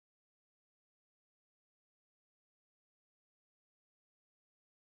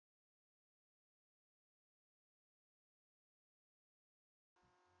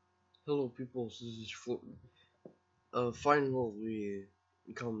Hello people, this is Fulton. Finally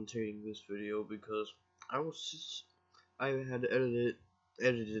commentating this video because I had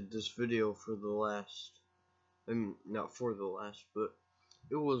edited this video for the last, not for the last, but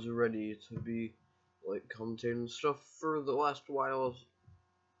it was ready to be like commentating stuff for the last while.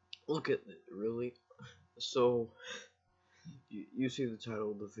 Look at it, really. So you see the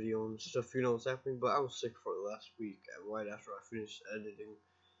title of the video and stuff, you know what's happening. But I was sick for the last week, right after I finished editing.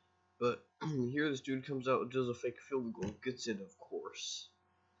 But here this dude comes out, does a fake field goal, gets it, of course.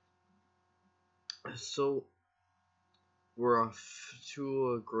 So we're off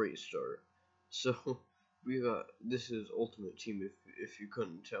to a great start. So we got, this is Ultimate Team, if you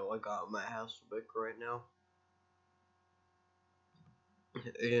couldn't tell. I got Matt Hasselbeck right now,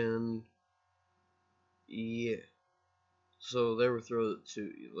 and yeah. So they were thrown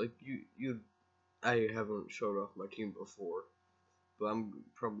to like I haven't showed off my team before, but I'm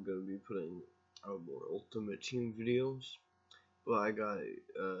probably gonna be putting out more Ultimate Team videos. But I got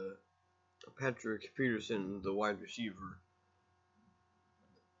Patrick Peterson, the wide receiver,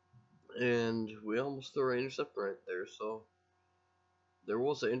 and we almost threw an interception right there. So there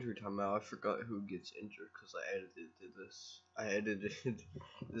was an injury timeout. I forgot who gets injured because I edited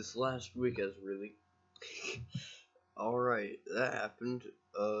this last week as really. Alright, that happened.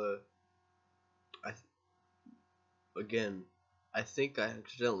 I think I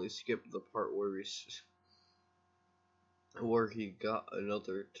accidentally skipped the part where he got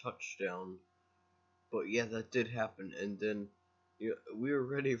another touchdown. But yeah, that did happen, and then we were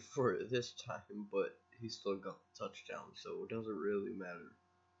ready for it this time, but he still got the touchdown, so it doesn't really matter.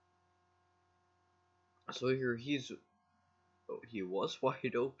 So here he was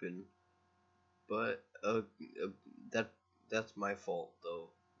wide open, but that's my fault though.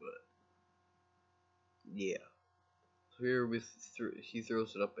 But yeah, so here he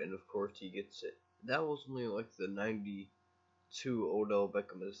throws it up, and of course he gets it. That was only like the 92 Odell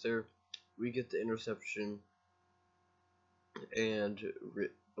Beckham is there. We get the interception, and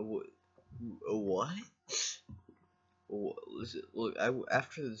what? Look,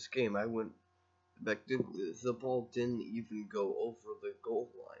 after this game, I went back. The ball didn't even go over the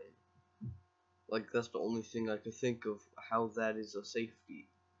goal line. Like, that's the only thing I could think of how that is a safety.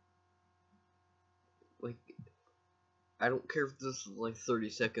 Like, I don't care if this is like 30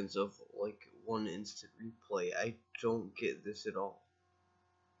 seconds of like one instant replay. I don't get this at all.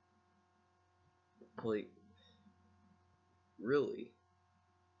 Like, really?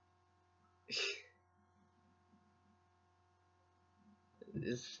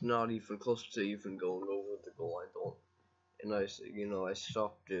 It's not even close to even going over the goal line, don't. And I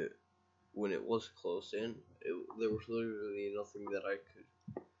stopped it when it was close, and there was literally nothing that I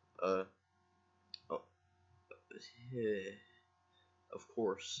could, yeah, of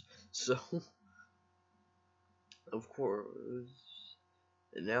course. So, of course,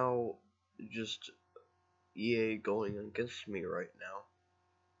 now just EA going against me right now.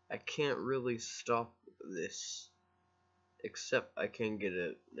 I can't really stop this, except I can get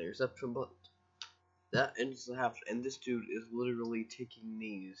an interception, but that ends the half, and this dude is literally taking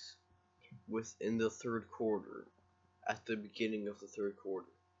knees within the third quarter, at the beginning of the third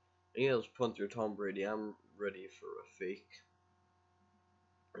quarter. And yeah, let's punt through Tom Brady. I'm ready for a fake.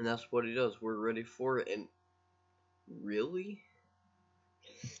 And that's what he does. We're ready for it, and really?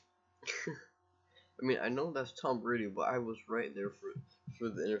 I mean, I know that's Tom Brady, but I was right there for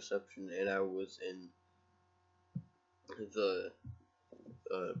the interception, and I was in the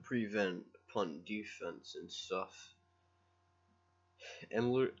prevent punt defense and stuff,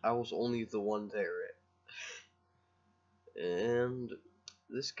 and I was only the one there. And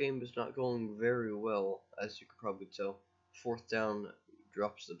this game is not going very well, as you could probably tell. Fourth down,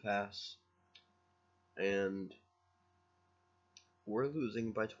 drops the pass, and we're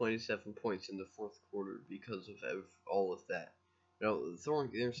losing by 27 points in the fourth quarter because of all of that. Now, throwing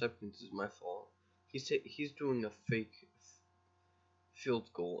interceptions is my fault. He's doing a fake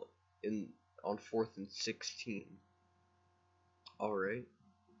field goal on 4th and 16. Alright.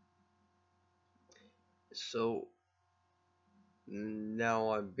 So now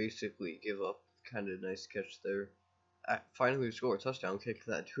I basically give up. Kind of nice catch there. I finally score a touchdown, kick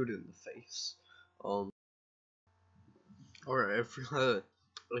that dude in the face. Alright, I forgot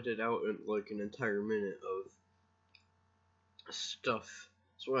I did out in like an entire minute of stuff,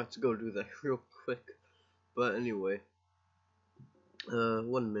 so I have to go do that real quick. But anyway,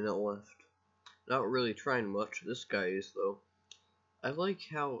 1 minute left. Not really trying much. This guy is though. I like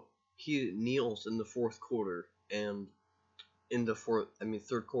how he kneels in the fourth quarter, and in the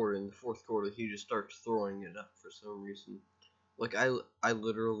third quarter. In the fourth quarter, he just starts throwing it up for some reason. Like I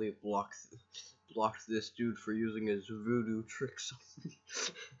literally blocked this dude for using his voodoo tricks on me.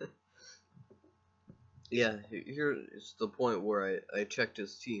 Yeah, here is the point where I checked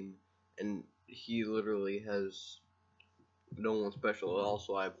his team, and he literally has no one special.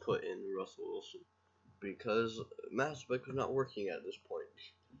 Also, I put in Russell Wilson because Mass Spec was not working at this point.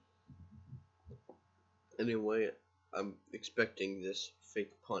 Anyway, I'm expecting this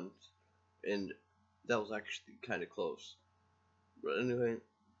fake punt, and that was actually kind of close. But anyway,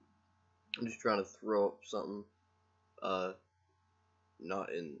 I'm just trying to throw up something, not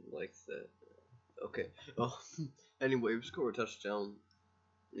in like the. Okay. Oh, anyway, we scored a touchdown.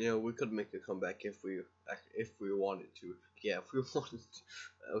 You know, we could make a comeback if we wanted to. Yeah, if we wanted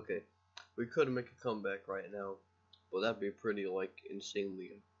to. Okay, we could make a comeback right now, but that'd be pretty like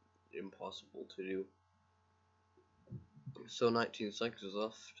insanely impossible to do. So 19 seconds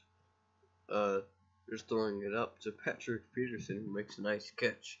left. Just throwing it up to Patrick Peterson, who makes a nice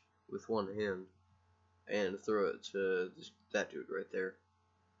catch with one hand, and throw it to that dude right there.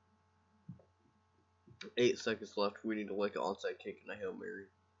 8 seconds left. We need to like an onside kick and a Hail Mary.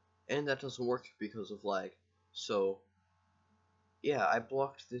 And that doesn't work because of lag. So, yeah, I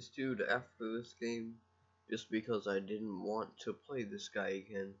blocked this dude after this game just because I didn't want to play this guy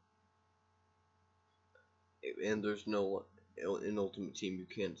again. And there's no, in Ultimate Team, you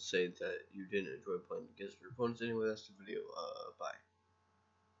can't say that you didn't enjoy playing against your opponents. Anyway, that's the video. Bye.